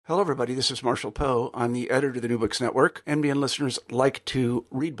Hello, everybody. This is Marshall Poe. I'm the editor of the New Books Network. NBN listeners like to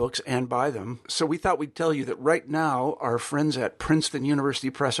read books and buy them. So we thought we'd tell you that right now, our friends at Princeton University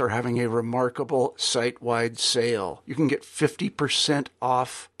Press are having a remarkable site-wide sale. You can get 50%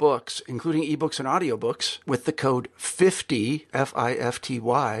 off books, including ebooks and audiobooks, with the code 50,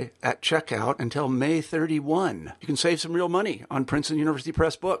 F-I-F-T-Y, at checkout until May 31. You can save some real money on Princeton University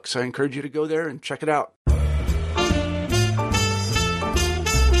Press books. I encourage you to go there and check it out.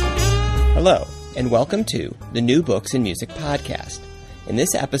 Hello, and welcome to the New Books in Music podcast. In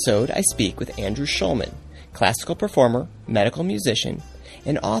this episode, I speak with Andrew Schulman, classical performer, medical musician,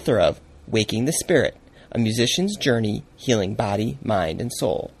 and author of Waking the Spirit, A Musician's Journey Healing Body, Mind, and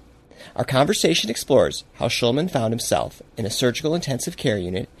Soul. Our conversation explores how Schulman found himself in a surgical intensive care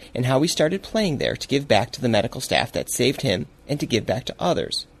unit and how he started playing there to give back to the medical staff that saved him and to give back to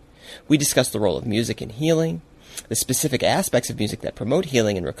others. We discuss the role of music in healing, the specific aspects of music that promote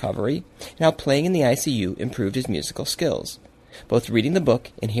healing and recovery, and how playing in the ICU improved his musical skills. Both reading the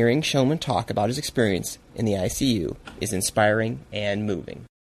book and hearing Schulman talk about his experience in the ICU is inspiring and moving.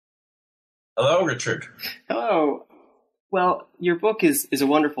 Hello, Richard. Hello. Well, your book is a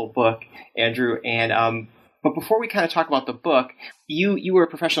wonderful book, Andrew, and but before we kind of talk about the book, you were a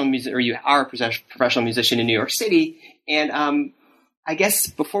professional musician, or you are a professional musician in New York City, and I guess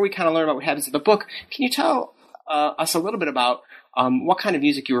before we kind of learn about what happens in the book, can you tell us a little bit about what kind of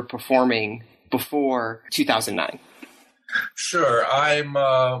music you were performing before 2009. Sure. I'm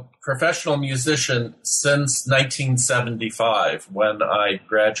a professional musician since 1975 when I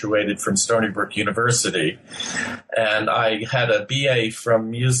graduated from Stony Brook University. And I had a BA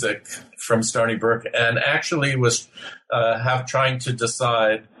from music from Stony Brook and actually was trying to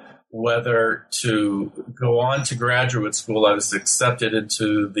decide whether to go on to graduate school. I was accepted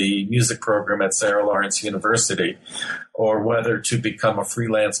into the music program at Sarah Lawrence University, or whether to become a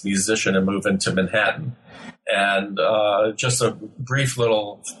freelance musician and move into Manhattan. And just a brief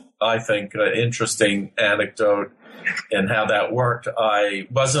little, I think, interesting anecdote in how that worked. I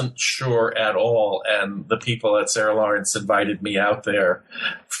wasn't sure at all, and the people at Sarah Lawrence invited me out there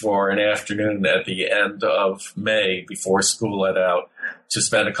for an afternoon at the end of May before school let out to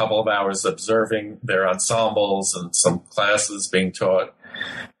spend a couple of hours observing their ensembles and some classes being taught.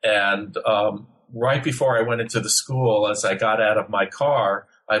 And right before I went into the school, as I got out of my car,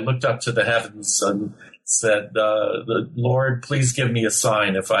 I looked up to the heavens and said, the Lord, please give me a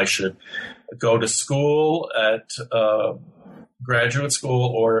sign if I should go to school at graduate school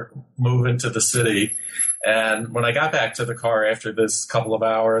or move into the city. And when I got back to the car after this couple of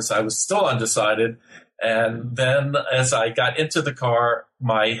hours, I was still undecided. And then as I got into the car,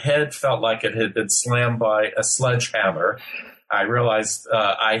 my head felt like it had been slammed by a sledgehammer. I realized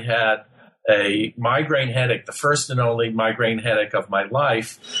I had a migraine headache, the first and only migraine headache of my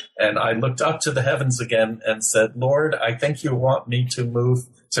life. And I looked up to the heavens again and said, Lord, I think you want me to move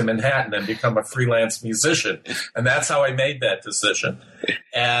to Manhattan and become a freelance musician. And that's how I made that decision.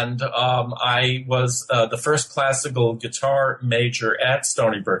 And I was the first classical guitar major at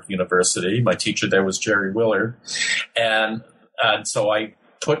Stony Brook University. My teacher there was Jerry Willard. And so I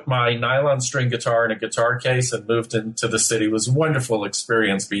put my nylon string guitar in a guitar case and moved into the city. It was a wonderful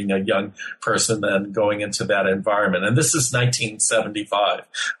experience being a young person and going into that environment. And this is 1975,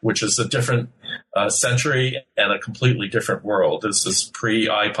 which is a different century and a completely different world. This is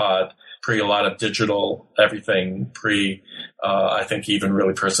pre-iPod, pre a lot of digital everything, I think even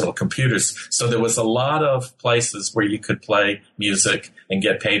really personal computers. So there was a lot of places where you could play music and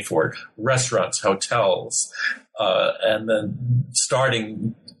get paid for it. Restaurants, hotels, and then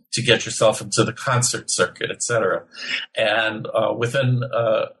starting to get yourself into the concert circuit, et cetera. And within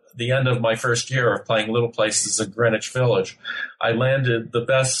the end of my first year of playing little places in Greenwich Village, I landed the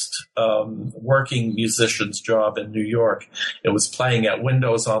best working musician's job in New York. It was playing at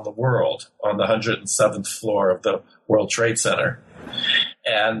Windows on the World on the 107th floor of the World Trade Center.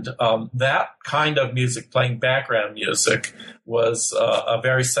 And that kind of music, playing background music, was a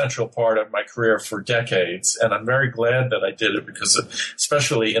very central part of my career for decades. And I'm very glad that I did it because,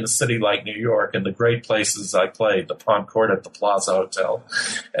 especially in a city like New York and the great places I played, the Palm Court at the Plaza Hotel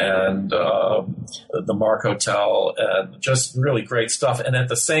and the Mark Hotel, and just really great stuff. And at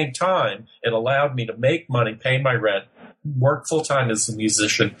the same time, it allowed me to make money, pay my rent, work full-time as a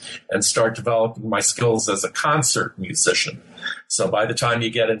musician, and start developing my skills as a concert musician. So by the time you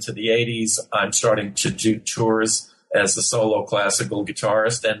get into the 80s, I'm starting to do tours as a solo classical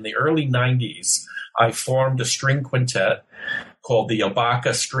guitarist. And in the early 90s, I formed a string quintet called the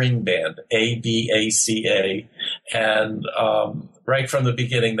Abaca String Band, A-B-A-C-A. And right from the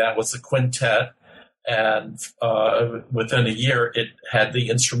beginning, that was a quintet And within a year, it had the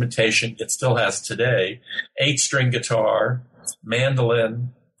instrumentation it still has today: 8-string guitar,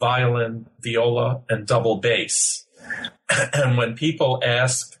 mandolin, violin, viola, and double bass. And when people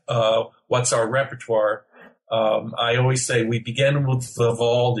ask what's our repertoire, I always say we begin with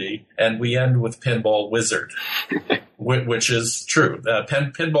Vivaldi and we end with Pinball Wizard, which is true.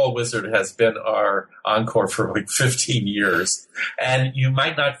 Pinball Wizard has been our encore for like 15 years. And you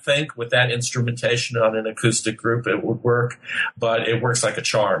might not think with that instrumentation on an acoustic group it would work, but it works like a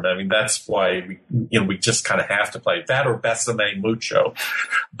charm. I mean, that's why we just kind of have to play that or Besame Mucho.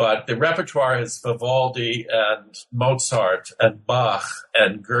 But the repertoire is Vivaldi and Mozart and Bach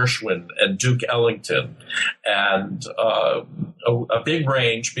and Gershwin and Duke Ellington, and a big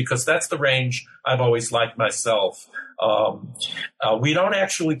range, because that's the range I've always liked myself. We don't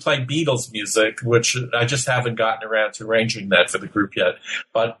actually play Beatles music, which I just haven't gotten around to arranging that for the group yet.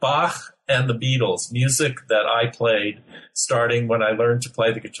 But Bach and the Beatles, music that I played starting when I learned to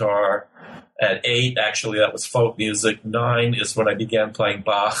play the guitar. At 8, actually, that was folk music. 9 is when I began playing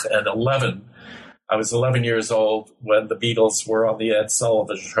Bach. And 11, I was 11 years old when the Beatles were on the Ed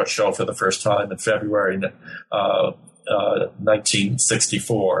Sullivan Show for the first time in February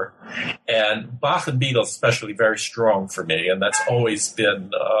 1964. And Bach and Beatles especially very strong for me, and that's always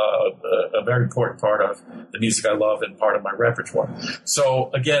been a very important part of the music I love and part of my repertoire. So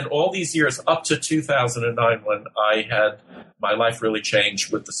again, all these years up to 2009, when I had my life really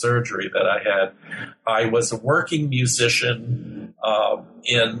changed with the surgery that I had, I was a working musician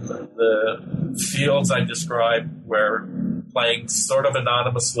in the fields I described, where playing sort of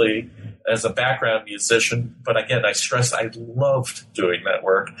anonymously as a background musician. But again, I stress I loved doing that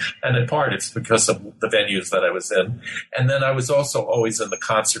work. And in part, it's because of the venues that I was in. And then I was also always in the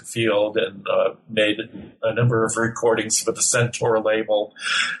concert field and made a number of recordings for the Centaur label.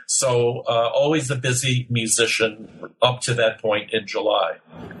 So always a busy musician up to that point in July.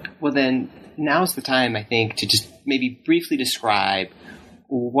 Well, then now's the time, I think, to just maybe briefly describe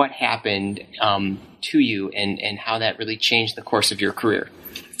what happened to you and how that really changed the course of your career.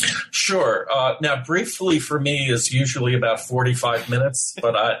 Sure. Now, briefly for me is usually about 45 minutes,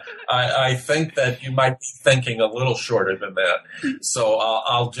 but I think that you might be thinking a little shorter than that. So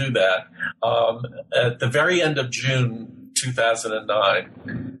I'll do that. At the very end of June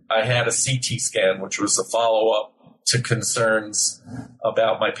 2009, I had a CT scan, which was a follow-up to concerns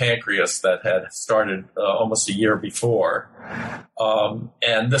about my pancreas that had started almost a year before.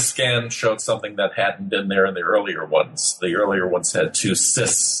 And this scan showed something that hadn't been there in the earlier ones. The earlier ones had 2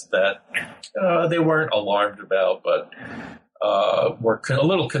 cysts that they weren't alarmed about, but were a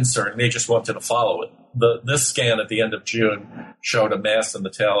little concerned. They just wanted to follow it. This scan at the end of June showed a mass in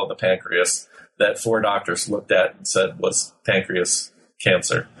the tail of the pancreas that 4 doctors looked at and said was pancreatic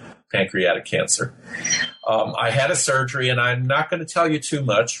cancer. I had a surgery, and I'm not going to tell you too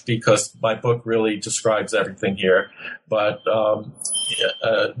much because my book really describes everything here. But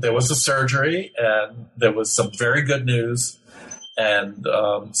there was a surgery, and there was some very good news and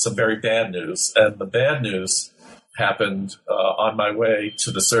some very bad news. And the bad news happened on my way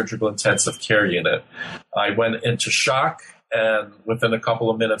to the surgical intensive care unit. I went into shock, and within a couple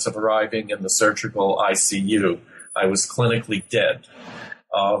of minutes of arriving in the surgical ICU, I was clinically dead.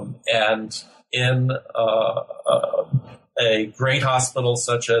 And in a great hospital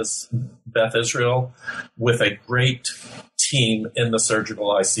such as Beth Israel, with a great team in the surgical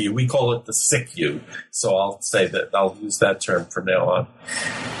ICU, we call it the SICU. So I'll say that I'll use that term from now on.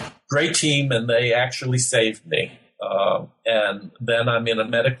 Great team, and they actually saved me. And then I'm in a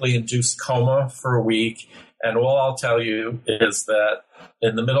medically induced coma for a week. And all I'll tell you is that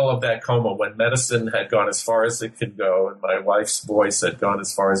in the middle of that coma, when medicine had gone as far as it could go and my wife's voice had gone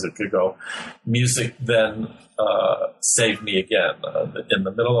as far as it could go, music then saved me again. In the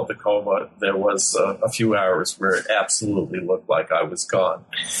middle of the coma, there was a few hours where it absolutely looked like I was gone.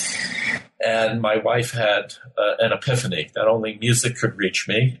 And my wife had an epiphany that only music could reach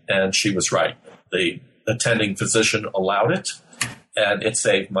me, and she was right. The attending physician allowed it, and it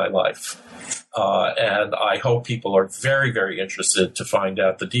saved my life. And I hope people are very, very interested to find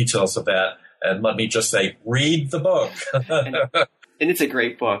out the details of that. And let me just say, read the book. And it's a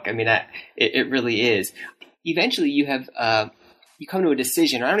great book. I mean, it really is. Eventually, you have you come to a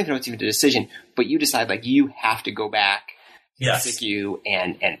decision, or I don't even know if it's even a decision, but you decide like you have to go back to Yes. SICU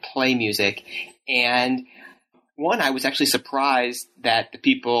and play music. And one, I was actually surprised that the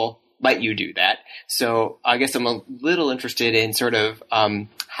people let you do that. So I guess I'm a little interested in sort of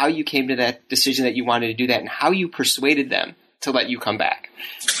how you came to that decision that you wanted to do that and how you persuaded them to let you come back.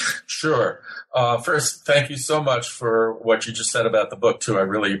 Sure. First, thank you so much for what you just said about the book, too. I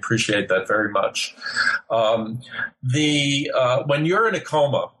really appreciate that very much. When you're in a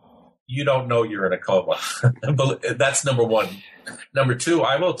coma, you don't know you're in a coma. That's number one. Number two,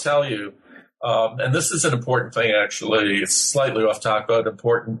 I will tell you, and this is an important thing, actually. It's slightly off topic, but an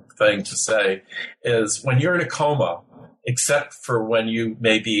important thing to say is when you're in a coma, except for when you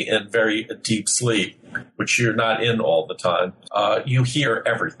may be in very deep sleep, which you're not in all the time, you hear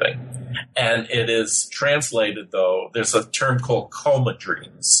everything. And it is translated, though, there's a term called coma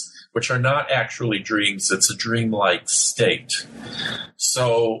dreams, which are not actually dreams. It's a dreamlike state.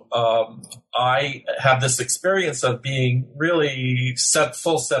 So I have this experience of being really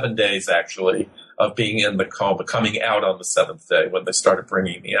full 7 days, actually, of being in the coma, coming out on the seventh day when they started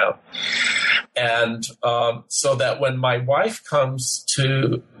bringing me out. And so that when my wife comes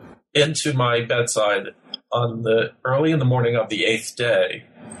into my bedside early in the morning of the 8th day,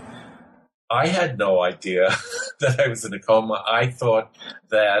 I had no idea that I was in a coma. I thought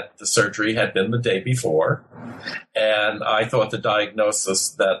that the surgery had been the day before, and I thought the diagnosis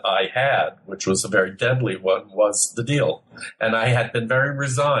that I had, which was a very deadly one, was the deal. And I had been very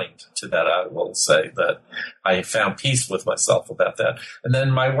resigned to that. I will say that I found peace with myself about that. And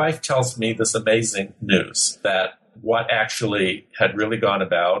then my wife tells me this amazing news that what actually had really gone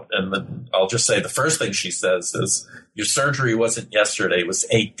about, and then I'll just say the first thing she says is, your surgery wasn't yesterday, it was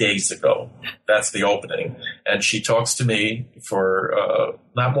 8 days ago. That's the opening. And she talks to me for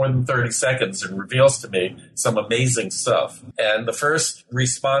not more than 30 seconds and reveals to me some amazing stuff. And the first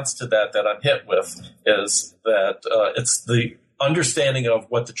response to that I'm hit with is that it's the understanding of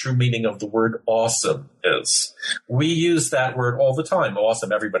what the true meaning of the word awesome is. We use that word all the time.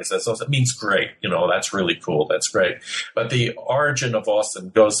 Awesome, everybody says awesome. It means great. That's really cool. That's great. But the origin of awesome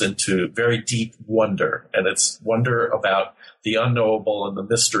goes into very deep wonder, and it's wonder about the unknowable and the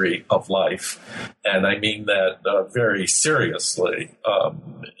mystery of life. And I mean that very seriously.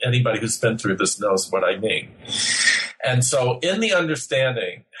 Anybody who's been through this knows what I mean. And so in the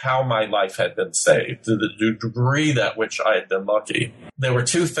understanding how my life had been saved, to the degree that which I had been lucky, there were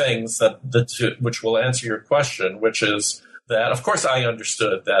two things which will answer your question, which is that, of course, I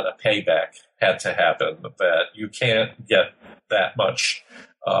understood that a payback had to happen, that you can't get that much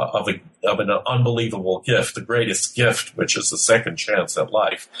of an unbelievable gift, the greatest gift, which is a second chance at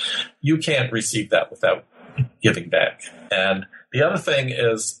life. You can't receive that without giving back. And the other thing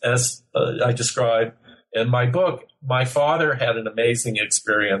is, as I describe in my book, my father had an amazing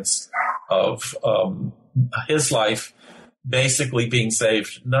experience of his life basically being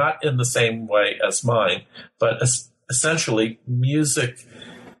saved, not in the same way as mine, but essentially music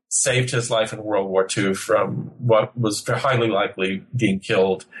saved his life in World War II from what was highly likely being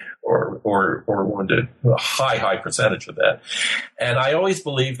killed or wounded, a high percentage of that. And I always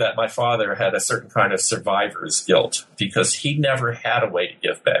believed that my father had a certain kind of survivor's guilt because he never had a way to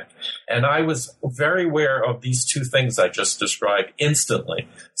give back. And I was very aware of these two things I just described instantly.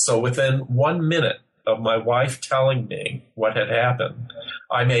 So within 1 minute of my wife telling me what had happened,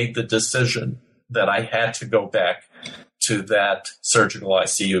 I made the decision that I had to go back to that surgical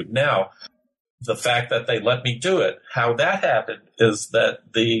ICU. Now, the fact that they let me do it, how that happened is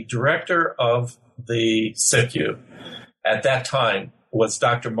that the director of the SICU at that time was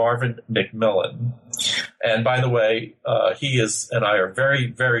Dr. Marvin McMillan. And by the way, he and I are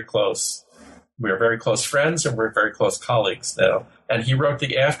very, very close. We are very close friends and we're very close colleagues now. And he wrote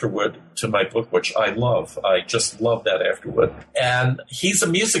the afterword to my book, which I love. I just love that afterword. And he's a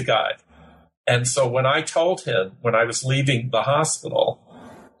music guy. And so when I told him, when I was leaving the hospital,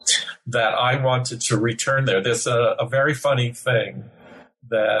 that I wanted to return there, there's a very funny thing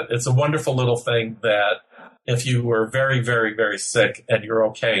that it's a wonderful little thing that if you were very, very, very sick and you're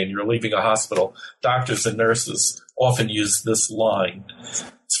okay and you're leaving a hospital, doctors and nurses often use this line.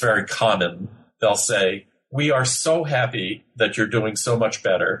 It's very common. They'll say, "We are so happy that you're doing so much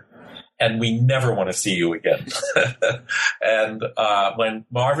better, and we never want to see you again." And when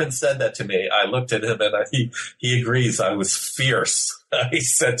Marvin said that to me, I looked at him and he agrees. I was fierce. I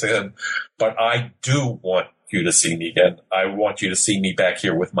said to him, "But I do want you to see me again. I want you to see me back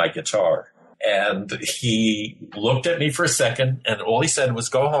here with my guitar." And he looked at me for a second, and all he said was,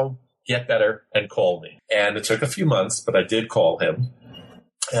 "Go home, get better, and call me." And it took a few months, but I did call him.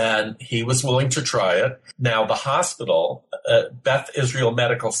 And he was willing to try it. Now, the hospital, Beth Israel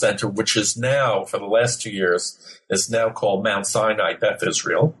Medical Center, which is now, for the last 2 years, is now called Mount Sinai Beth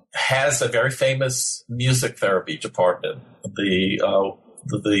Israel, has a very famous music therapy department. The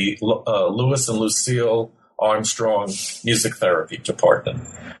Louis and Lucille Armstrong Music Therapy Department.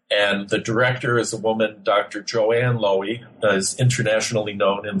 And the director is a woman, Dr. Joanne Lowy, that is internationally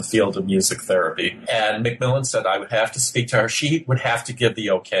known in the field of music therapy. And Macmillan said I would have to speak to her. She would have to give the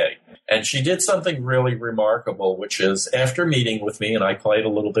okay. And she did something really remarkable, which is after meeting with me, and I played a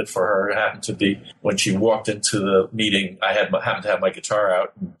little bit for her. It happened to be when she walked into the meeting, I happened to have my guitar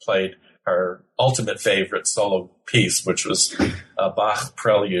out and played her ultimate favorite solo piece, which was a Bach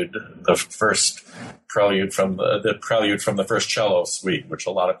prelude, the first prelude from the prelude from the first cello suite, which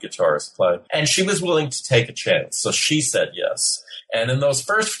a lot of guitarists play. And she was willing to take a chance, so she said yes. And in those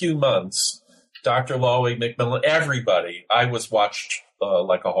first few months, Dr. Lowy, Macmillan, everybody, I was watched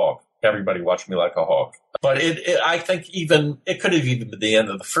like a hawk. Everybody watched me like a hawk. But I think it could have even been the end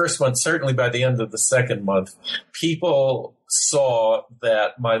of the first month. Certainly by the end of the second month, people saw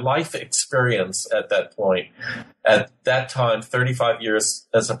that my life experience at that point, at that time, 35 years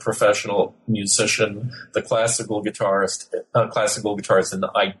as a professional musician, the classical guitarist is an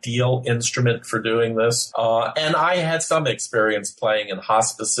ideal instrument for doing this. And I had some experience playing in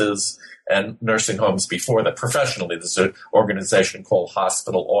hospices and nursing homes before that professionally. There's an organization called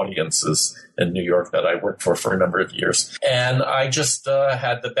Hospital Audiences in New York that I worked for a number of years. And I just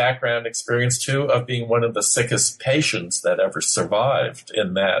had the background experience, too, of being one of the sickest patients that ever survived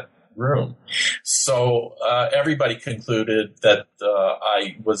in that room. So everybody concluded that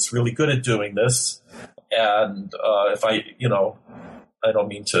I was really good at doing this. And if I don't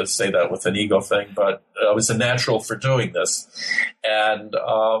mean to say that with an ego thing, but I was a natural for doing this. And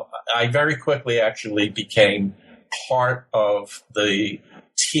I very quickly actually became part of the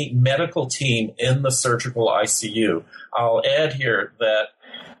medical team in the surgical ICU. I'll add here that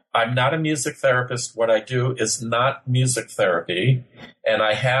I'm not a music therapist. What I do is not music therapy. And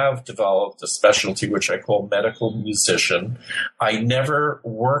I have developed a specialty which I call medical musician. I never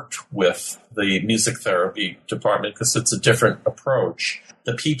worked with the music therapy department because it's a different approach.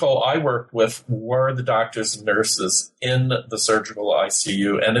 The people I worked with were the doctors and nurses in the surgical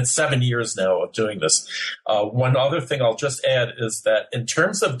ICU, and it's 7 years now of doing this. One other thing I'll just add is that in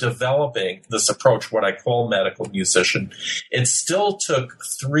terms of developing this approach, what I call medical musician, it still took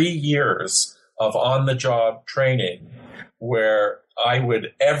 3 years of on-the-job training where I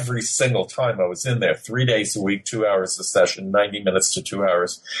would, every single time I was in there, 3 days a week, 2 hours a session, 90 minutes to 2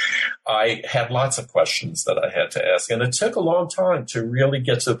 hours, I had lots of questions that I had to ask. And it took a long time to really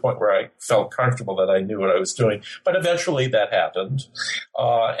get to the point where I felt comfortable that I knew what I was doing. But eventually that happened.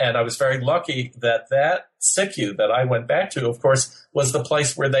 And I was very lucky that SICU that I went back to, of course, was the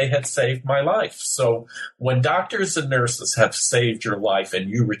place where they had saved my life. So when doctors and nurses have saved your life and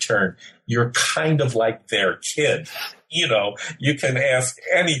you return, you're kind of like their kid. You know, you can ask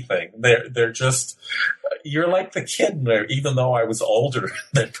anything. They're just, you're like the kid there, even though I was older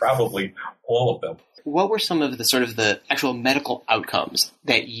than probably all of them. What were some of the actual medical outcomes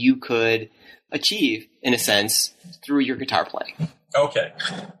that you could achieve, in a sense, through your guitar playing? Okay.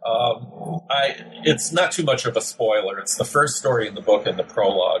 It's not too much of a spoiler. It's the first story in the book in the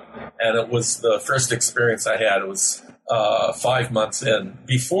prologue. And it was the first experience I had. It was 5 months in.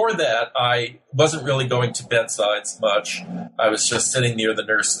 Before that, I wasn't really going to bedsides much. I was just sitting near the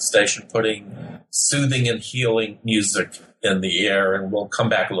nurse's station putting soothing and healing music in the air. And we'll come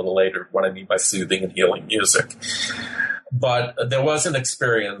back a little later what I mean by soothing and healing music. But there was an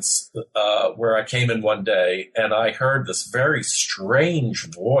experience where I came in one day and I heard this very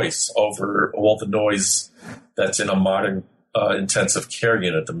strange voice over all the noise that's in a modern intensive care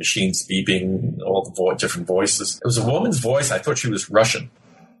unit, the machines beeping, all the different voices. It was a woman's voice. I thought she was Russian.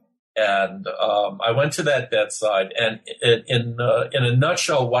 And I went to that bedside, and in a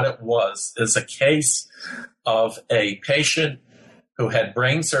nutshell, what it was is a case of a patient who had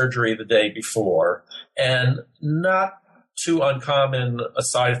brain surgery the day before, and not too uncommon a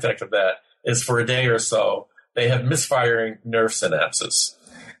side effect of that is for a day or so, they have misfiring nerve synapses.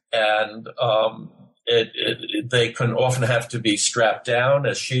 And they can often have to be strapped down,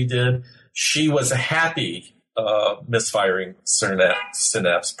 as she did. She was a happy misfiring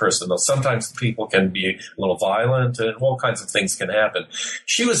synapse person, though sometimes people can be a little violent and all kinds of things can happen.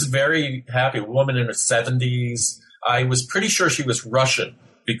 She was very happy, a woman in her 70s. I was pretty sure she was Russian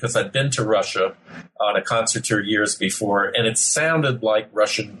because I'd been to Russia on a concert tour years before, and it sounded like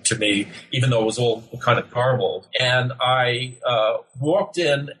Russian to me, even though it was all kind of garbled. And I walked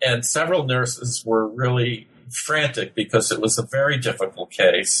in, and several nurses were really frantic because it was a very difficult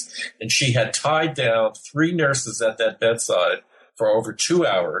case. And she had tied down 3 nurses at that bedside for over 2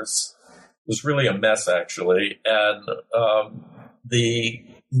 hours. It was really a mess, actually. And the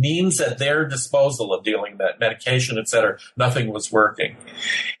means at their disposal of dealing with that medication, et cetera, nothing was working.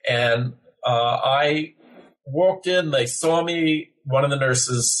 And I walked in, they saw me. One of the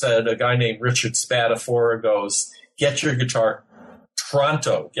nurses said, a guy named Richard Spatafora goes, "Get your guitar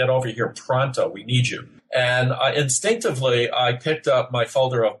pronto. Get over here pronto. We need you." And instinctively, I picked up my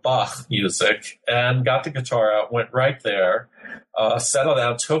folder of Bach music and got the guitar out, went right there, settled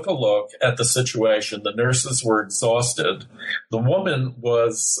down, took a look at the situation. The nurses were exhausted. The woman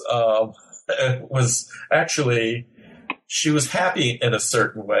was actually, she was happy in a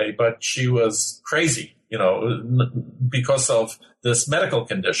certain way, but she was crazy, because of this medical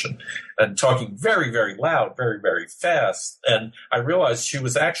condition, and talking very, very loud, very, very fast. And I realized she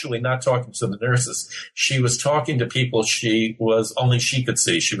was actually not talking to the nurses. She was talking to people only she could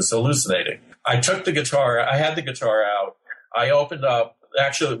see. She was hallucinating. I took the guitar. I had the guitar out. I opened up.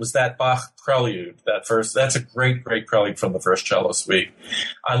 Actually, it was that Bach prelude, that's a great, great prelude from the first cello suite.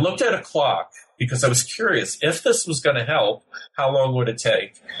 I looked at a clock because I was curious if this was going to help, how long would it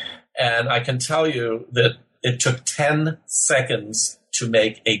take? And I can tell you that it took 10 seconds to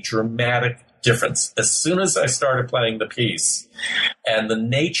make a dramatic difference. As soon as I started playing the piece, and the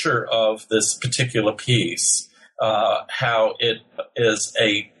nature of this particular piece, how it is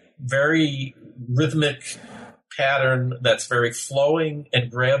a very rhythmic pattern that's very flowing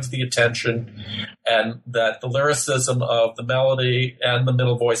and grabs the attention, and that the lyricism of the melody and the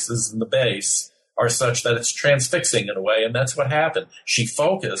middle voices and the bass are such that it's transfixing in a way. And that's what happened. She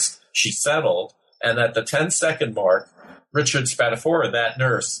focused, she settled, and at the 10-second mark, Richard Spatafora, that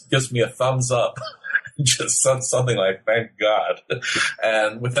nurse, gives me a thumbs up. Just something like, "Thank God."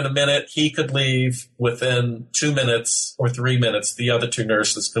 And within a minute, he could leave. Within 2 minutes or 3 minutes, the other two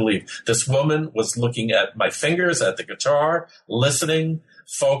nurses could leave. This woman was looking at my fingers, at the guitar, listening,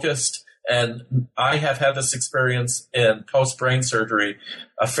 focused. And I have had this experience in post-brain surgery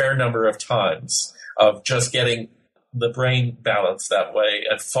a fair number of times of just getting the brain balance that way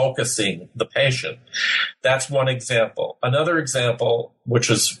and focusing the patient. That's one example. Another example, which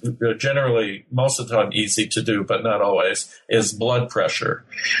is generally most of the time easy to do, but not always, is blood pressure.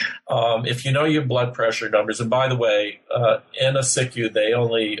 If you know your blood pressure numbers, and by the way, in a SICU, they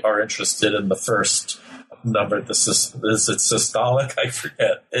only are interested in the first number. Is it systolic? I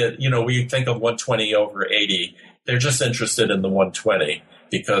forget. We think of 120 over 80. They're just interested in the 120.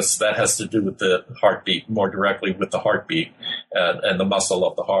 Because that has to do with the heartbeat, more directly with the heartbeat and the muscle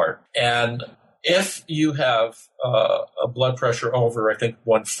of the heart. And if you have a blood pressure over, I think,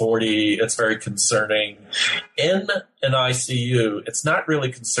 140, it's very concerning. In an ICU, it's not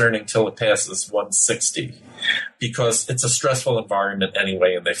really concerning till it passes 160, because it's a stressful environment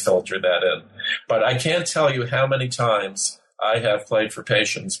anyway, and they filter that in. But I can't tell you how many times I have played for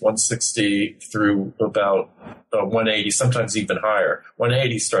patients 160 through about 180, sometimes even higher.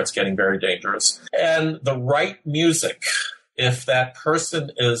 180 starts getting very dangerous. And the right music, if that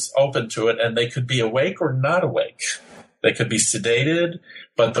person is open to it, and they could be awake or not awake, they could be sedated,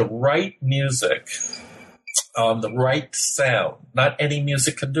 but the right music, the right sound, not any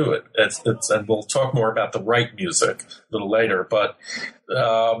music can do it. And we'll talk more about the right music a little later, but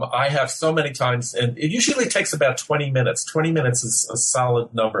I have so many times, and it usually takes about 20 minutes. 20 minutes is a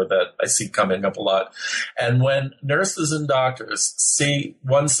solid number that I see coming up a lot. And when nurses and doctors see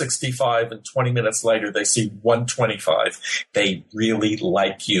 165 and 20 minutes later they see 125, they really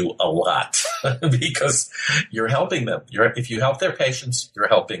like you a lot because you're helping them. If you help their patients, you're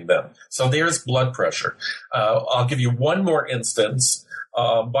helping them. So there's blood pressure. I'll give you one more instance.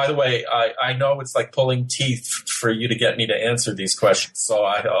 By the way, I know it's like pulling teeth for you to get me to answer these questions, so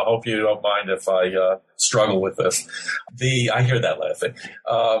I hope you don't mind if I struggle with this. I hear that laughing.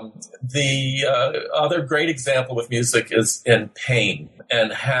 The other great example with music is in pain,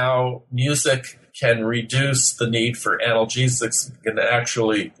 and how music can reduce the need for analgesics and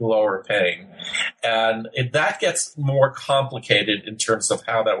actually lower pain. And that gets more complicated in terms of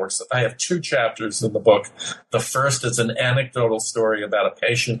how that works. I have 2 chapters in the book. The first is an anecdotal story about a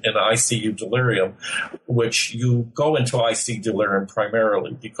patient in ICU delirium, which you go into ICU delirium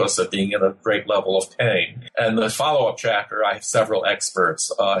primarily because of being in a great level of pain. And the follow-up chapter, I have several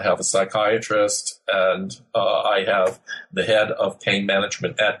experts. I have a psychiatrist, and I have the head of pain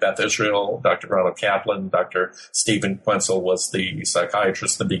management at Beth Israel, Dr. Ronald Kaplan. Dr. Stephen Quenzel was the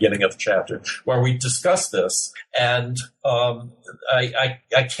psychiatrist in the beginning of the chapter, where we discuss this. And I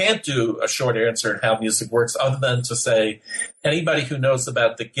can't do a short answer on how music works other than to say anybody who knows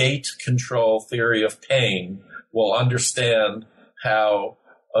about the gate control theory of pain will understand how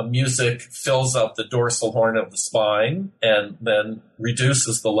music fills up the dorsal horn of the spine and then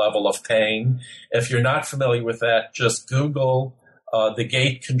reduces the level of pain. If you're not familiar with that, just Google the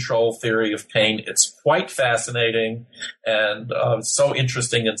gate control theory of pain. It's quite fascinating and so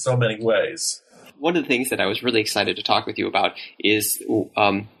interesting in so many ways. one of the things that I was really excited to talk with you about is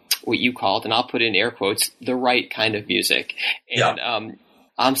what you called, and I'll put in air quotes, the right kind of music. And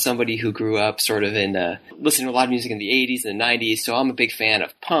I'm somebody who grew up sort of in listening to a lot of music in the 80s and the 90s, so I'm a big fan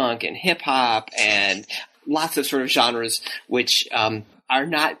of punk and hip-hop and lots of sort of genres which are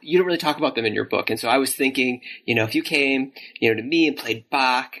not, you don't really talk about them in your book. And so I was thinking, if you came, to me and played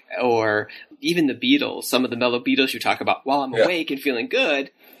Bach or even the Beatles, some of the mellow Beatles you talk about, while I'm awake and feeling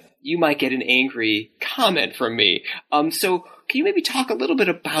good, you might get an angry comment from me. So can you maybe talk a little bit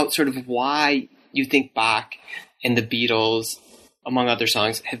about sort of why you think Bach and the Beatles, among other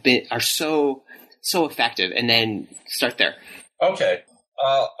songs, are so effective, and then start there? Okay.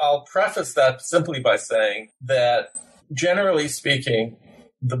 I'll preface that simply by saying that, generally speaking,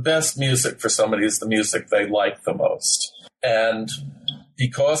 the best music for somebody is the music they like the most. And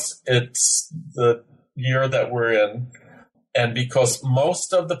because it's the year that we're in, and because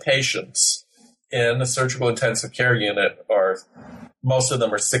most of the patients in the surgical intensive care unit most of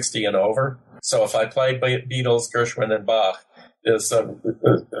them are 60 and over. So if I play Beatles, Gershwin, and Bach,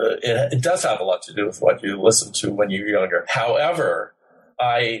 it does have a lot to do with what you listen to when you're younger. However,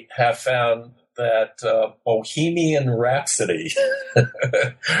 I have found that Bohemian Rhapsody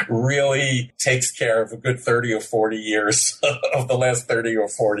really takes care of a good 30 or 40 years of the last 30 or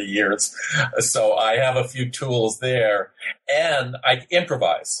 40 years. So I have a few tools there, and I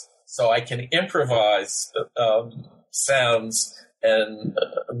improvise. So I can improvise sounds and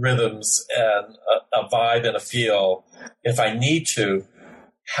rhythms and a vibe and a feel if I need to.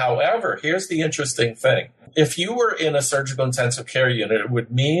 However, here's the interesting thing. If you were in a surgical intensive care unit, it would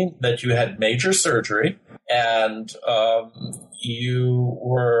mean that you had major surgery and you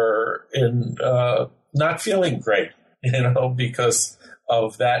were not feeling great, because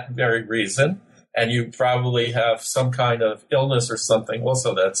of that very reason. And you probably have some kind of illness or something.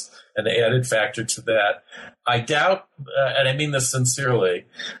 Also, that's an added factor to that. I doubt, and I mean this sincerely,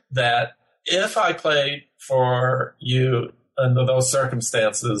 that if I played for you under those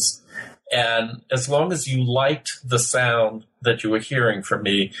circumstances, and as long as you liked the sound that you were hearing from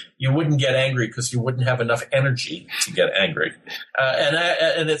me, you wouldn't get angry because you wouldn't have enough energy to get angry.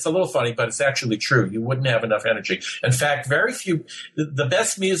 And it's a little funny, but it's actually true. You wouldn't have enough energy. In fact, the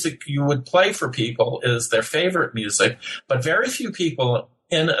best music you would play for people is their favorite music, but very few people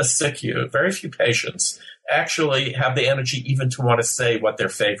in a SICU, very few patients actually have the energy even to want to say what their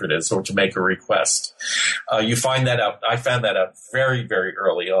favorite is or to make a request. You find that out. I found that out very, very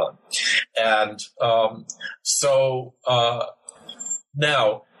early on. And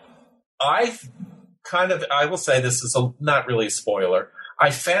now I will say this is not really a spoiler. I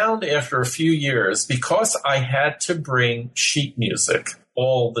found after a few years, because I had to bring sheet music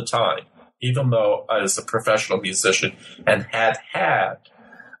all the time, even though I was a professional musician and had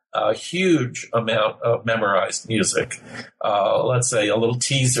a huge amount of memorized music. Let's say a little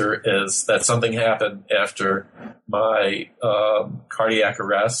teaser is that something happened after my cardiac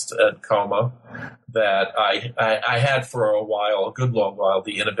arrest and coma that I had for a good long while,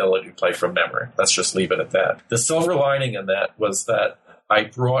 the inability to play from memory. Let's just leave it at that. The silver lining in that was that I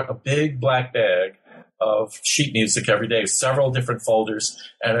brought a big black bag of sheet music every day, several different folders,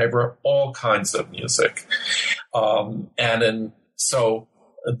 and I brought all kinds of music.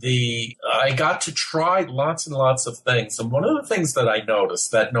 I got to try lots and lots of things. And one of the things that I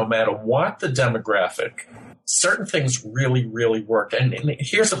noticed that no matter what the demographic, certain things really, really work. And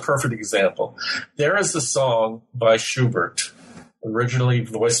here's a perfect example. There is a song by Schubert, originally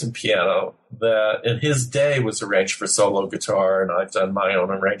voice and piano, that in his day was arranged for solo guitar, and I've done my own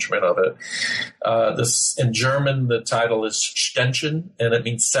arrangement of it. This in German, the title is Ständchen, and it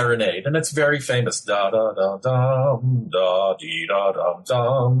means serenade, and it's very famous. Da da da dum, da dee da dum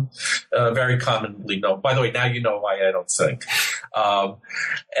dum. Very commonly known. By the way, now you know why I don't sing.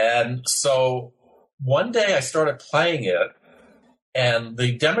 And so one day I started playing it. And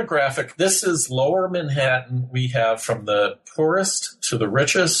the demographic, this is Lower Manhattan. We have from the poorest to the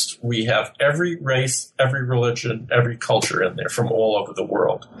richest. We have every race, every religion, every culture in there from all over the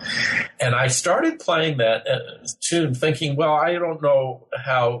world. And I started playing that tune thinking, well, I don't know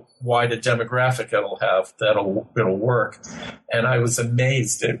how wide a demographic it'll work. And I was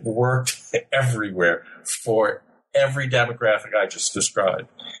amazed. It worked everywhere for every demographic I just described.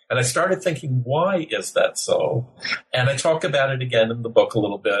 And I started thinking, why is that so? And I talk about it again in the book a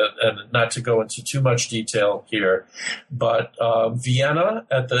little bit, and not to go into too much detail here, but Vienna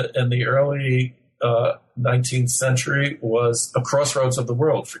in the early 19th century was a crossroads of the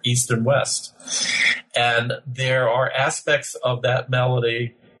world for East and West. And there are aspects of that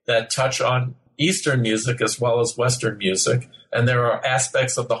melody that touch on Eastern music as well as Western music. And there are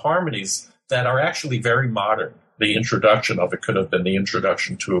aspects of the harmonies that are actually very modern. The introduction of it could have been the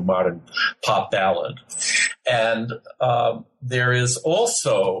introduction to a modern pop ballad. And there is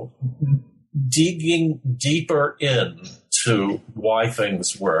also digging deeper into why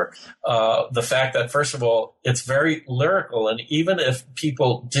things work. The fact that, first of all, it's very lyrical, and even if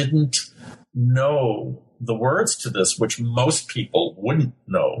people didn't know the words to this, which most people wouldn't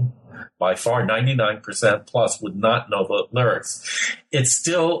know, by far 99% plus would not know the lyrics, it's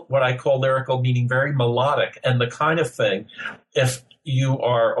still what I call lyrical, meaning very melodic, and the kind of thing, if you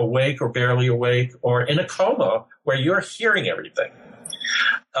are awake or barely awake or in a coma where you're hearing everything,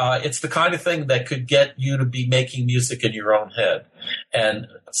 it's the kind of thing that could get you to be making music in your own head. And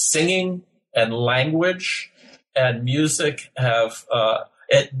singing and language and music have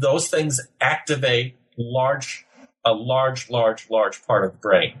those things activate a large part of the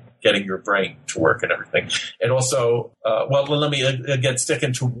brain, getting your brain to work and everything. And also, let me again stick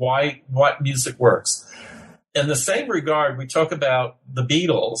into what music works. In the same regard, we talk about the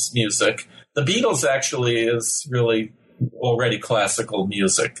Beatles music. The Beatles actually is really already classical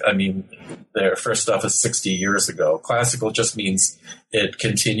music. I mean, their first stuff is 60 years ago. Classical just means it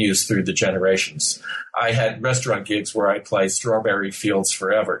continues through the generations. I had restaurant gigs where I play Strawberry Fields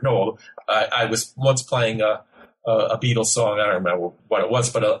Forever. No, I was once playing a Beatles song. I don't remember what it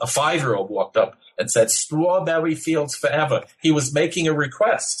was, but a 5-year-old walked up and said, "Strawberry Fields Forever." He was making a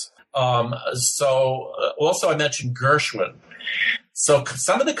request. Also I mentioned Gershwin. So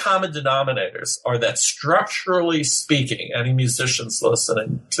some of the common denominators are that, structurally speaking, any musicians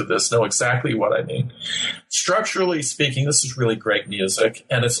listening to this know exactly what I mean. Structurally speaking, this is really great music,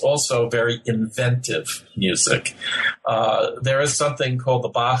 and it's also very inventive music. There is something called the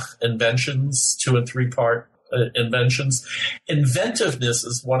Bach inventions, 2- and 3-part inventions. Inventiveness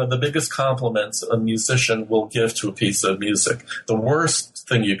is one of the biggest compliments a musician will give to a piece of music. The worst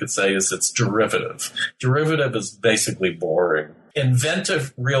thing you could say is it's derivative. Derivative is basically boring.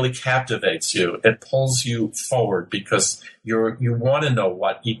 Inventive really captivates you. It pulls you forward because you want to know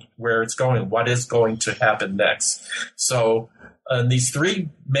where it's going, what is going to happen next. So these 3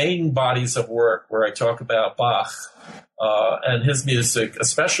 main bodies of work where I talk about Bach and his music,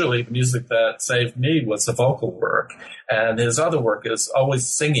 especially the music that saved me, was the vocal work. And his other work is always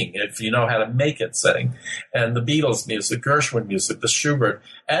singing, if you know how to make it sing. And the Beatles music, Gershwin music, the Schubert.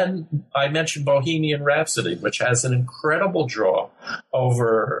 And I mentioned Bohemian Rhapsody, which has an incredible draw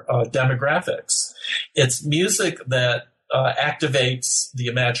over demographics. It's music that activates the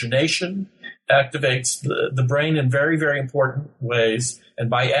imagination, activates the brain in very, very important ways. And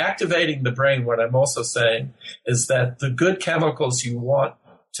by activating the brain, what I'm also saying is that the good chemicals you want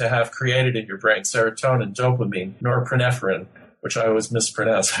to have created in your brain, serotonin, dopamine, norepinephrine, which I always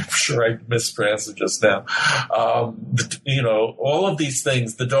mispronounce. I'm sure I mispronounced it just now. All of these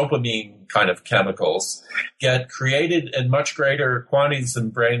things, the dopamine kind of chemicals, get created in much greater quantities in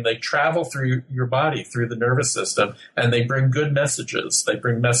the brain. They travel through your body, through the nervous system, and they bring good messages. They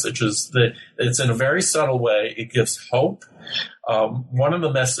bring messages that it's in a very subtle way. It gives hope. One of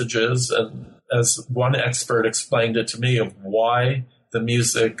the messages, and as one expert explained it to me, of why the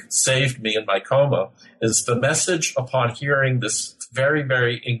music saved me in my coma, is the message upon hearing this very,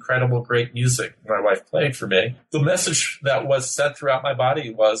 very incredible, great music my wife played for me. The message that was sent throughout my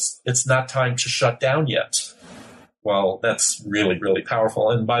body was, it's not time to shut down yet. Well, that's really, really powerful.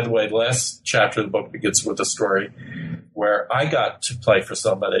 And by the way, the last chapter of the book begins with a story where I got to play for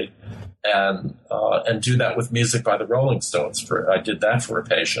somebody and do that with music by the Rolling Stones. I did that for a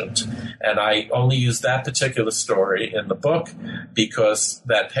patient. And I only used that particular story in the book because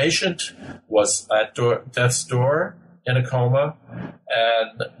that patient was at death's door in a coma,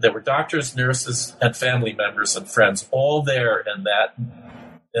 and there were doctors, nurses, and family members and friends all there in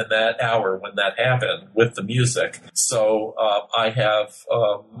that hour when that happened with the music. So I have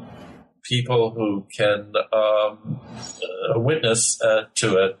people who can witness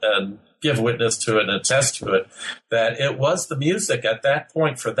to it and give witness to it and attest to it, that it was the music at that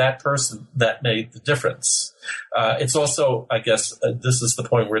point for that person that made the difference. It's also, I guess, this is the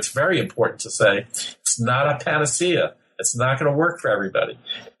point where it's very important to say, it's not a panacea. It's not going to work for everybody.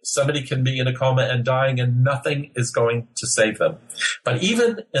 Somebody can be in a coma and dying and nothing is going to save them. But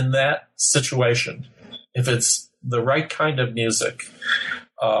even in that situation, if it's the right kind of music,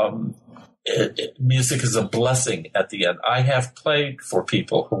 music is a blessing at the end. I have played for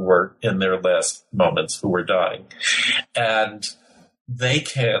people who were in their last moments, who were dying, and they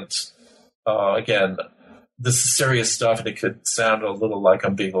can't, again, this is serious stuff, and it could sound a little like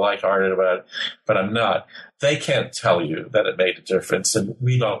I'm being lighthearted about it, but I'm not. They can't tell you that it made a difference, and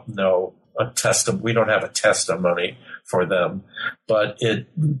we don't know we don't have a testimony for them. But it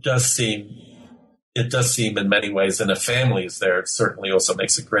does seem in many ways, and if family is there, it certainly also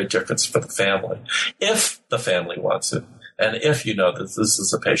makes a great difference for the family, if the family wants it. And if you know that this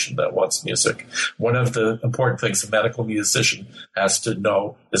is a patient that wants music. One of the important things a medical musician has to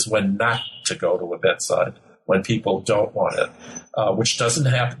know is when not to go to a bedside, when people don't want it, which doesn't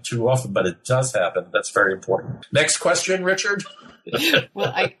happen too often, but it does happen. That's very important. Next question, Richard?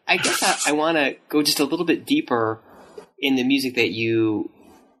 Well, I guess I want to go just a little bit deeper in the music that you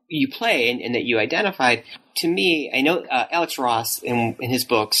play and that you identified. To me, I know Alex Ross in his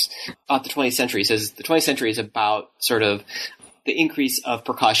books about the 20th century says the 20th century is about sort of the increase of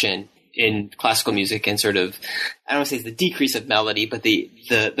percussion in classical music and sort of, I don't want to say it's the decrease of melody, but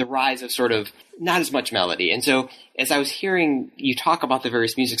the rise of sort of not as much melody. And so as I was hearing you talk about the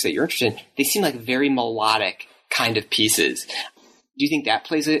various musics that you're interested in, they seem like very melodic kind of pieces. Do you think that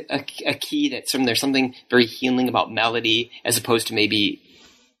plays a key, that there's something very healing about melody as opposed to maybe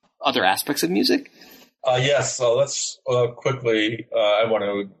other aspects of music? Yes, so let's quickly, I want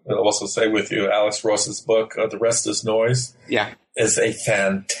to also say with you, Alex Ross's book, The Rest is Noise, is a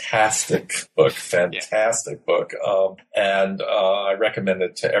fantastic book, book. And I recommend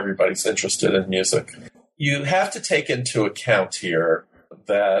it to everybody who's interested in music. You have to take into account here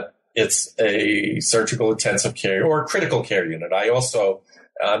that it's a surgical intensive care or critical care unit. I'm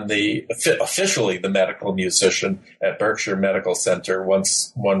officially the medical musician at Berkshire Medical Center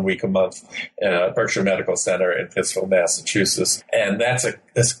 1 week a month, Berkshire Medical Center in Pittsfield, Massachusetts. And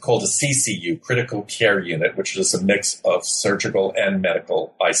it's called a CCU, Critical Care Unit, which is a mix of surgical and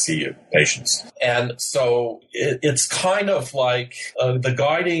medical ICU patients. And so it's kind of like the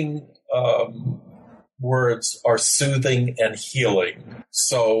guiding words are soothing and healing.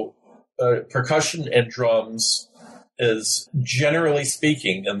 So percussion and drums is, generally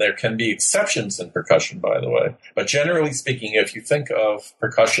speaking, and there can be exceptions in percussion, by the way, but generally speaking, if you think of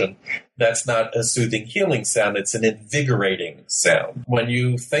percussion, that's not a soothing, healing sound, it's an invigorating sound. When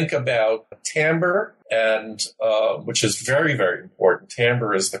you think about timbre, and which is very, very important,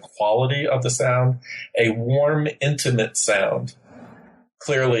 timbre is the quality of the sound, a warm, intimate sound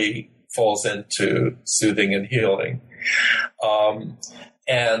clearly falls into soothing and healing.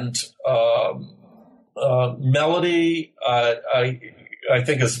 Melody, I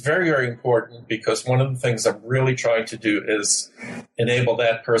think is very, very important, because one of the things I'm really trying to do is enable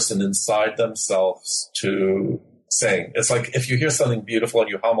that person inside themselves to sing. It's like if you hear something beautiful and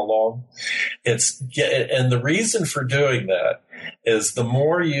you hum along, and the reason for doing that is the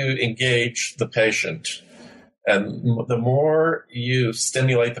more you engage the patient and the more you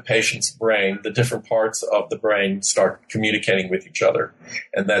stimulate the patient's brain, the different parts of the brain start communicating with each other.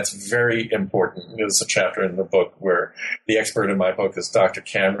 And that's very important. There's a chapter in the book where the expert in my book is Dr.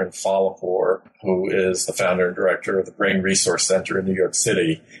 Cameron Fallapur, who is the founder and director of the Brain Resource Center in New York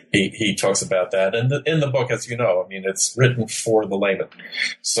City. He talks about that. And in the book, as you know, I mean, it's written for the layman.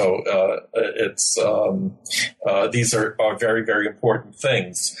 So these are very, very important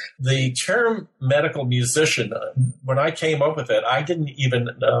things. The term medical musician, when I came up with it, I didn't even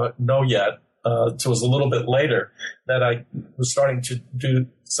know yet, until it was a little bit later, that I was starting to do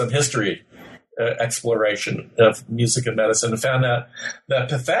some history exploration of music and medicine, and found out that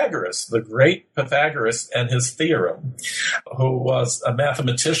Pythagoras, the great Pythagoras, and his theorem, who was a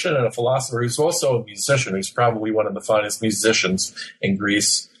mathematician and a philosopher, who's also a musician, who's probably one of the finest musicians in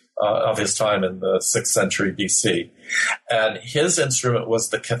Greece of his time in the 6th century BC. And his instrument was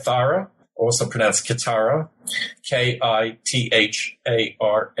the kithara, also pronounced kitara, K-I-T-H-A-R-A,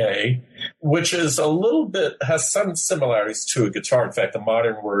 which is has some similarities to a guitar. In fact, the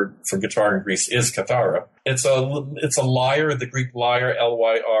modern word for guitar in Greece is kithara. It's a lyre, the Greek lyre,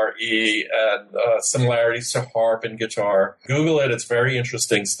 L-Y-R-E, and similarities to harp and guitar. Google it. It's very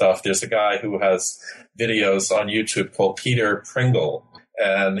interesting stuff. There's a guy who has videos on YouTube called Peter Pringle,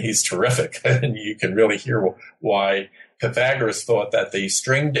 and he's terrific. And you can really hear why Pythagoras thought that the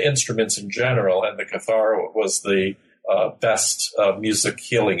stringed instruments in general, and the kithara was the best music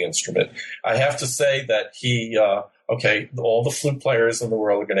healing instrument. I have to say that all the flute players in the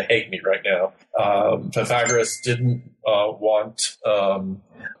world are going to hate me right now. Pythagoras didn't want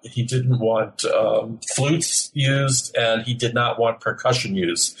flutes used, and he did not want percussion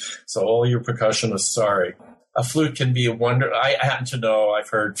used. So all you percussionists, sorry. a flute can be a wonder. I happen to know, I've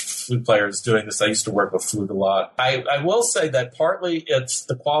heard flute players doing this. I used to work with flute a lot. I will say that partly it's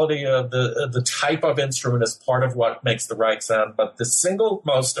the quality of the type of instrument is part of what makes the right sound, but the single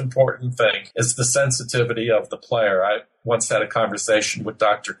most important thing is the sensitivity of the player. I once had a conversation with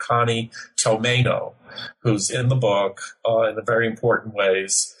Dr. Connie Tomeno, who's in the book in very important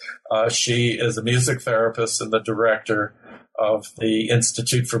ways. She is a music therapist and the director of the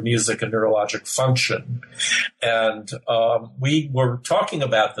Institute for Music and Neurologic Function. And we were talking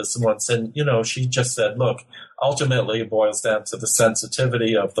about this once, and, she just said, look, ultimately it boils down to the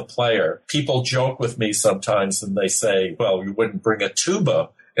sensitivity of the player. People joke with me sometimes and they say, well, you wouldn't bring a tuba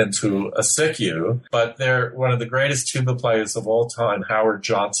into a SICU, but they're one of the greatest tuba players of all time, Howard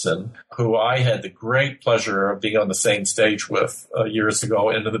Johnson, who I had the great pleasure of being on the same stage with years ago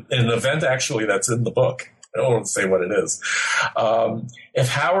in an event actually that's in the book. I don't want to say what it is. If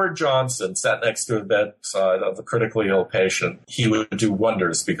Howard Johnson sat next to a bedside of a critically ill patient, he would do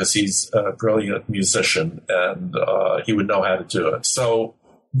wonders because he's a brilliant musician and he would know how to do it. So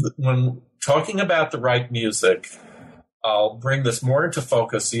when talking about the right music, I'll bring this more into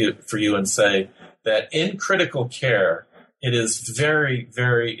focus for you and say that in critical care, it is very,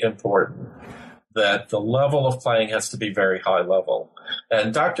 very important that the level of playing has to be very high level.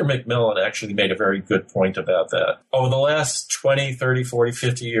 And Dr. McMillan actually made a very good point about that. Over the last 20, 30, 40,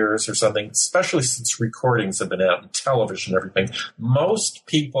 50 years or something, especially since recordings have been out and television and everything, most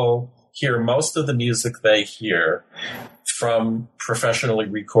people hear most of the music they hear from professionally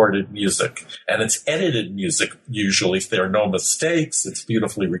recorded music. And it's edited music, usually. If there are no mistakes, it's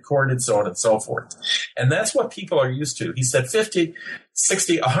beautifully recorded, so on and so forth. And that's what people are used to. He said 50,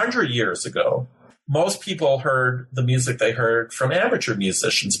 60, 100 years ago, most people heard the music they heard from amateur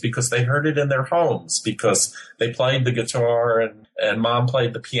musicians because they heard it in their homes, because they played the guitar and mom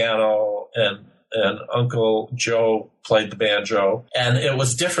played the piano and Uncle Joe played the banjo. And it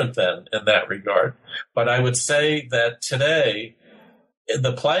was different then in that regard. But I would say that today,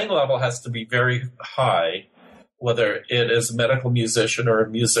 the playing level has to be very high, whether it is a medical musician or a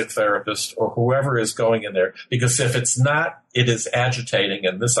music therapist or whoever is going in there. Because if it's not, it is agitating.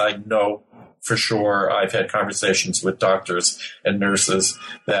 And this I know for sure. I've had conversations with doctors and nurses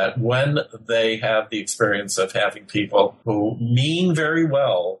that when they have the experience of having people who mean very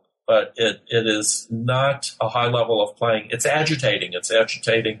well, but it is not a high level of playing. It's agitating. It's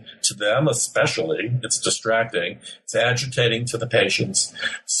agitating to them especially. It's distracting. It's agitating to the patients.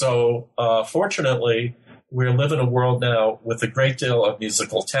 So fortunately, we live in a world now with a great deal of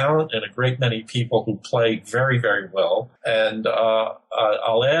musical talent and a great many people who play very, very well. And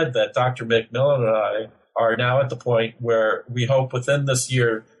I'll add that Dr. McMillan and I are now at the point where we hope within this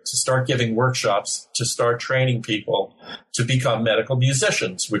year to start giving workshops to start training people to become medical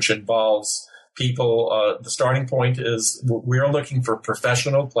musicians, which involves people. The starting point is we're looking for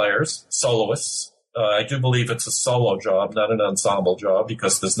professional players, soloists. I do believe it's a solo job, not an ensemble job,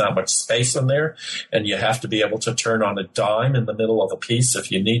 because there's not much space in there, and you have to be able to turn on a dime in the middle of a piece if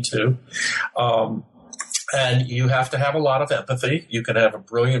you need to. And you have to have a lot of empathy. You can have a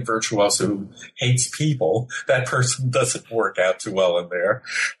brilliant virtuoso who hates people. That person doesn't work out too well in there.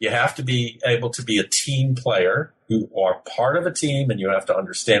 You have to be able to be a team player. You are part of a team, and you have to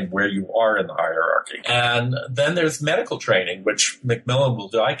understand where you are in the hierarchy. And then there's medical training, which McMillan will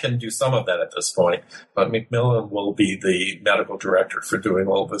do. I can do some of that at this point, but McMillan will be the medical director for doing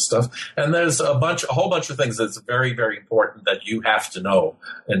all this stuff. And there's a whole bunch of things that's very, very important that you have to know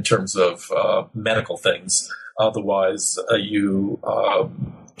in terms of medical things. Otherwise, you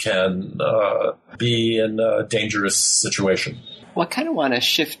can be in a dangerous situation. Well, I kind of want to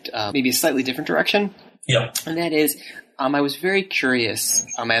shift maybe a slightly different direction. Yeah. And that is, I was very curious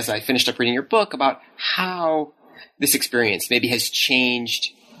as I finished up reading your book about how this experience maybe has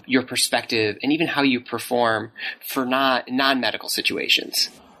changed your perspective and even how you perform for non-medical situations.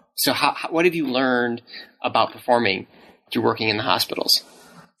 So what have you learned about performing through working in the hospitals?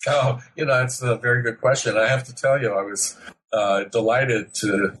 Oh, it's a very good question. I have to tell you, I was delighted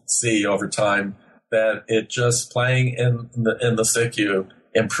to see over time that it just playing in the SICU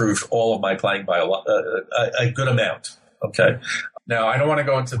improved all of my playing by a good amount. Okay. Now, I don't want to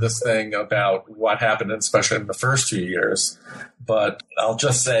go into this thing about what happened, especially in the first 2 years, but I'll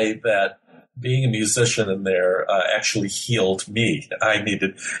just say that being a musician in there actually healed me. I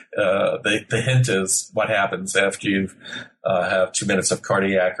needed the hint is what happens after you have 2 minutes of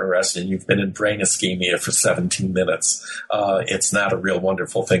cardiac arrest and you've been in brain ischemia for 17 minutes. It's not a real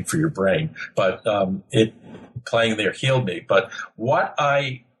wonderful thing for your brain, but playing there healed me. But what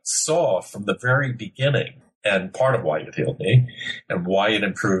I saw from the very beginning and part of why it healed me and why it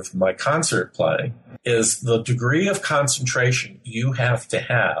improved my concert playing, is the degree of concentration you have to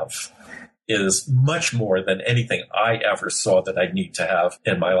have is much more than anything I ever saw that I need to have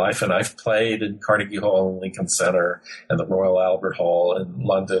in my life. And I've played in Carnegie Hall and Lincoln Center and the Royal Albert Hall in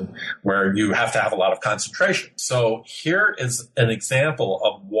London, where you have to have a lot of concentration. So here is an example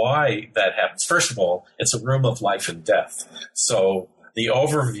of why that happens. First of all, it's a room of life and death. So the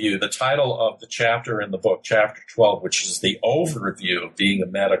overview, the title of the chapter in the book, chapter 12, which is the overview of being a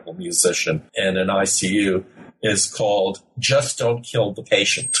medical musician in an ICU, is called Just Don't Kill the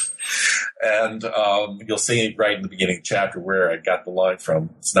Patient. And you'll see right in the beginning of the chapter where I got the line from.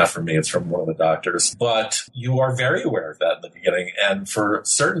 It's not from me, it's from one of the doctors. But you are very aware of that in the beginning. And for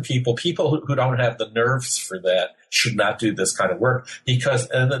certain people who don't have the nerves for that should not do this kind of work, because,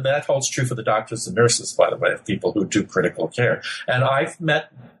 and that holds true for the doctors and nurses, by the way, of people who do critical care. And I've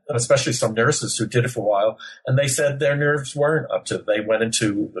met especially some nurses who did it for a while, and they said their nerves weren't up to it. They went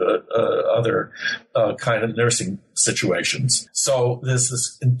into other kind of nursing situations. So there's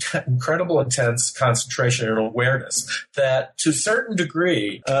this incredible intense concentration and awareness that to a certain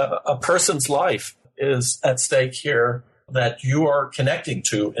degree, a person's life is at stake here that you are connecting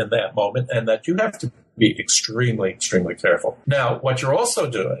to in that moment, and that you have to be extremely, extremely careful. Now, what you're also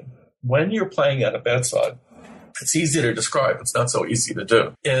doing when you're playing at a bedside, it's easy to describe, it's not so easy to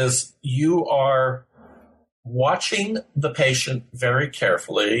do, is you are watching the patient very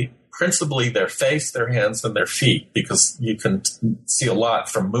carefully, principally their face, their hands, and their feet, because you can see a lot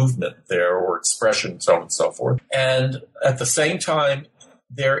from movement there or expression, so on and so forth. And at the same time,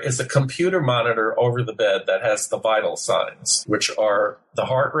 there is a computer monitor over the bed that has the vital signs, which are the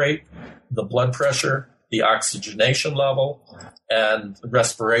heart rate, the blood pressure, the oxygenation level, and the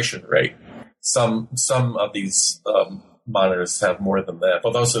respiration rate. Some of these monitors have more than that,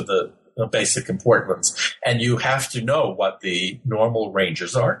 but those are the basic important ones. And you have to know what the normal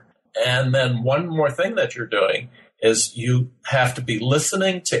ranges are. And then one more thing that you're doing is you have to be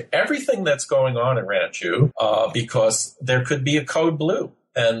listening to everything that's going on around you, because there could be a code blue.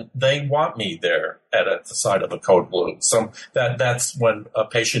 And they want me there at the side of a code blue. So that's when a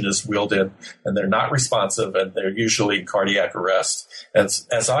patient is wheeled in and they're not responsive and they're usually in cardiac arrest, as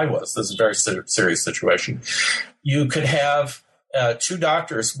I was. This is a very serious situation. You could have two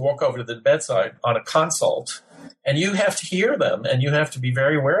doctors walk over to the bedside on a consult, and you have to hear them and you have to be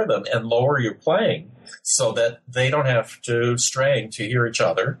very aware of them and lower your playing so that they don't have to strain to hear each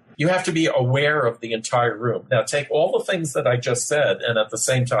other. You have to be aware of the entire room. Now, take all the things that I just said, and at the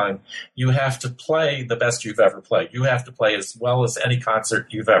same time, you have to play the best you've ever played. You have to play as well as any concert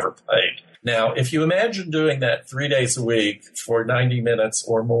you've ever played. Now, if you imagine doing that 3 days a week for 90 minutes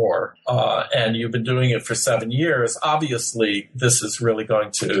or more, and you've been doing it for 7 years, obviously this is really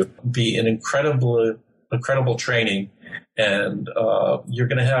going to be an incredible training, and you're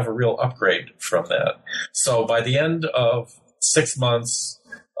going to have a real upgrade from that. So by the end of 6 months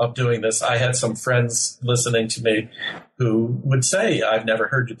of doing this, I had some friends listening to me who would say, I've never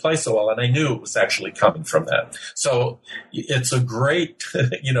heard you play so well. And I knew it was actually coming from that. So it's a great,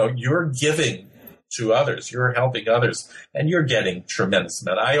 you're giving to others, you're helping others, and you're getting tremendous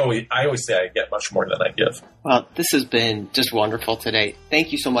amount. I always say I get much more than I give. Well, this has been just wonderful today.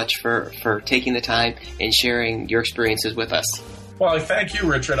 Thank you so much for taking the time and sharing your experiences with us. Well, thank you,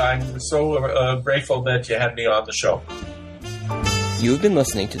 Richard. I'm so grateful that you had me on the show. You have been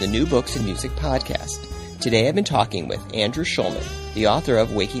listening to the New Books in Music podcast. Today I've been talking with Andrew Schulman, the author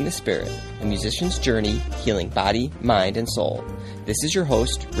of Waking the Spirit, A Musician's Journey, Healing Body, Mind, and Soul. This is your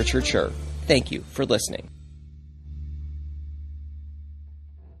host, Richard Scher. Thank you for listening.